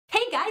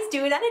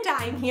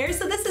Doitonadime here.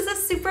 So this is a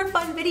super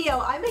fun video.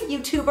 I'm a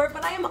YouTuber,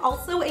 but I am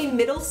also a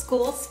middle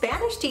school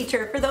Spanish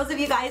teacher, for those of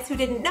you guys who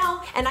didn't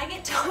know, and I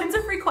get tons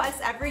of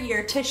requests every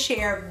year to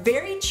share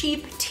very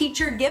cheap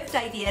teacher gift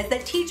ideas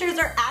that teachers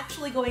are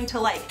actually going to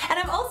like. And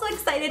I'm also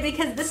excited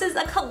because this is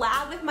a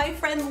collab with my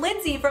friend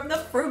Lindsay from the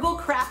Frugal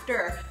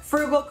Crafter.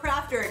 Frugal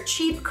Crafter,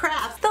 cheap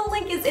crafts. The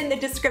link is in the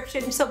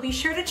description, so be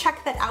sure to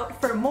check that out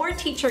for more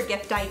teacher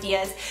gift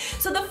ideas.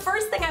 So the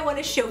first thing I want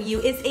to show you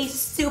is a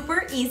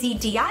super easy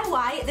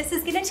DIY. This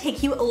is going to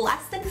take you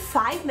less than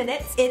 5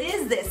 minutes. It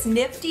is this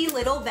nifty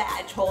little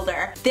badge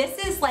holder.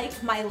 This is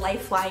like my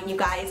lifeline, you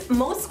guys.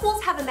 Most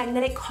schools have a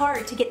magnetic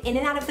card to get in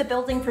and out of the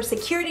building for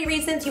security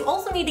reasons. You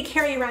also need to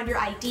carry around your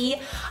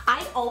ID.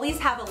 I always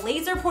have a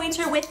laser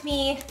pointer with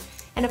me,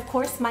 and of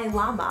course my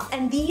llama.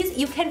 And these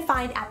you can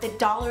find at the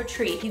Dollar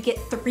Tree. You get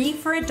 3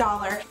 for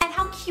 $1. And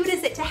how cute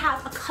is it to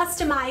have a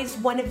customized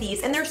one of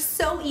these? And they're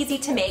so easy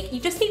to make. You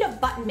just need a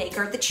button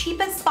maker. The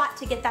cheapest spot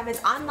to get them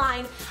is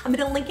online. I'm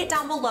gonna link it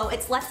down below.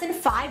 It's less than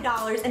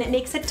 $5 and it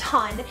makes a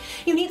ton.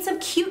 You need some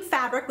cute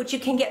fabric, which you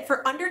can get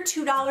for under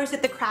 $2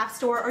 at the craft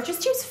store, or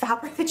just use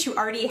fabric that you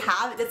already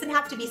have. It doesn't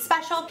have to be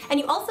special. And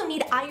you also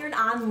need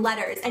iron-on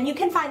letters, and you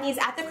can find these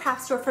at the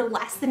craft store for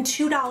less than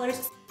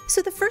 $2.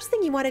 So the first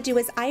thing you want to do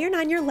is iron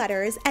on your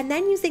letters, and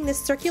then using this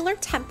circular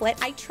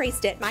template, I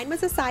traced it. Mine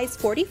was a size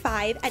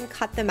 45 and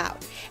cut them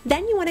out.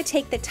 Then you want to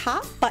take the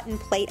top button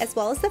plate as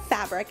well as the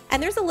fabric,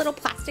 and there's a little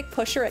plastic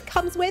pusher it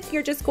comes with.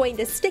 You're just going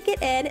to stick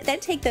it in, then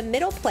take the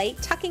middle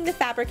plate, tucking the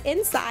fabric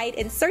inside,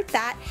 insert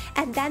that,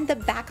 and then the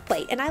back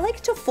plate. And I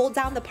like to fold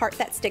down the part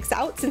that sticks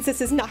out since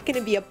this is not going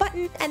to be a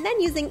button, and then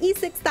using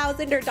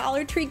E6000 or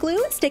Dollar Tree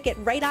glue, stick it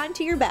right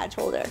onto your badge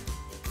holder.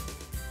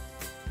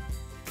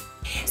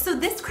 So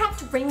this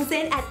craft rings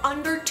in at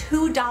under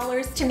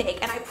 $2 to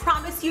make, and I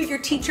promise you your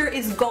teacher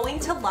is going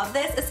to love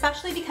this,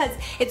 especially because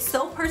it's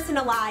so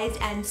personalized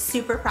and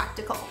super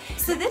practical.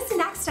 So this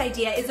next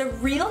idea is a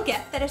real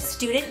gift that a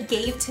student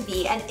gave to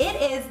me, and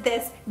it is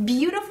this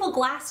beautiful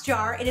glass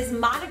jar. It is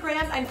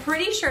monogrammed. I'm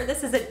pretty sure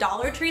this is a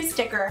Dollar Tree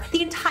sticker.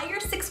 The entire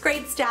 6th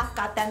grade staff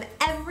got them.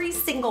 Every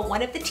single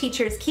one of the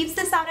teachers keeps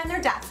this out on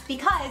their desk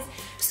because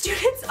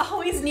students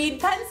always need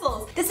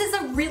pencils. This is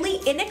a really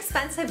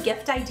inexpensive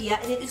gift idea,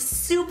 and it is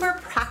super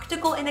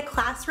practical in a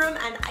classroom,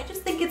 and I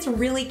just think it's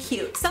really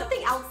cute.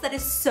 Something else that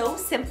is so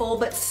simple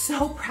but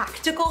so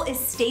practical is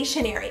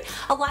stationery.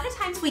 A lot of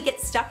times we get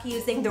stuck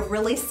using the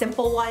really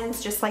simple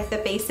ones, just like the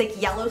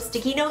basic yellow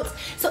sticky notes.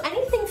 So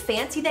anything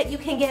fancy that you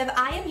can give,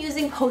 I am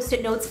using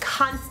Post-it notes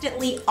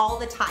constantly all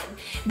the time.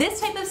 This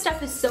type of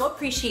stuff is so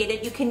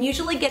appreciated. You can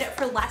usually get it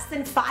for less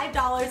than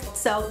 $5,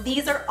 so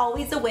these are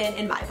always a win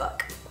in my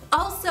book.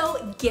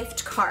 Also,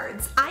 gift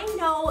cards. I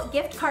know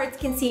gift cards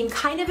can seem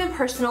kind of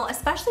impersonal,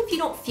 especially if you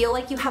don't feel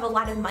like you have a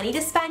lot of money to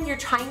spend. You're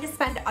trying to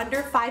spend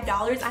under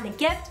 $5 on a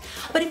gift,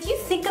 but if you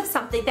think of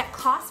something that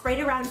costs right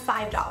around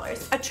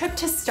 $5, a trip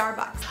to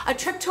Starbucks, a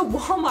trip to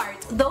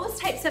Walmart, those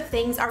types of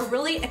things are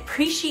really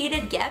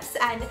appreciated gifts,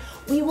 and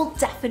we will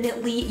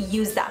definitely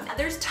use them. Now,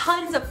 there's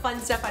tons of fun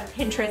stuff on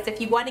Pinterest if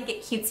you want to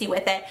get cutesy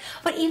with it,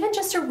 but even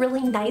just a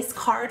really nice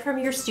card from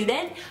your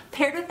student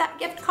paired with that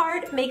gift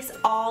card makes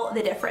all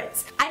the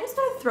difference. I just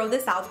want to throw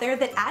this out there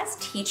that as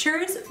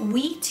teachers,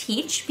 we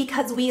teach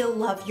because we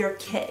love your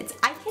kids.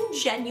 I can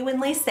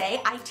genuinely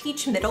say I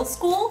teach middle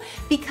school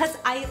because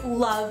I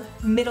love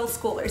middle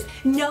schoolers.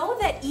 Know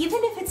that even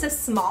if it's a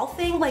small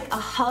thing like a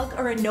hug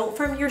or a note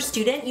from your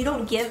student, you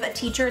don't give a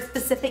teacher a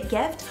specific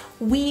gift,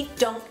 we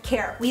don't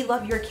care. We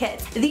love your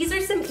kids. These are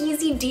some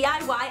easy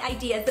DIY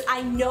ideas that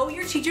I know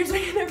your teachers are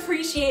going to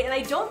appreciate, and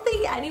I don't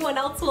think anyone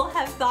else will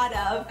have thought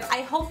of.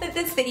 I hope that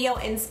this video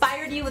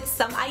inspired you with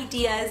some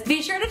ideas.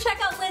 Be sure to check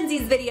out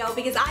Lindsay's video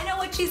because I know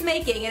what she's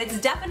making, and it's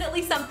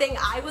definitely something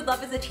I would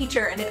love as a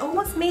teacher, and it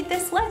almost made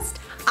this list.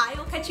 I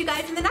will catch you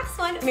guys in the next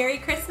one. Merry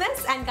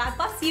Christmas and God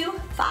bless you.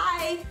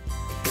 Bye!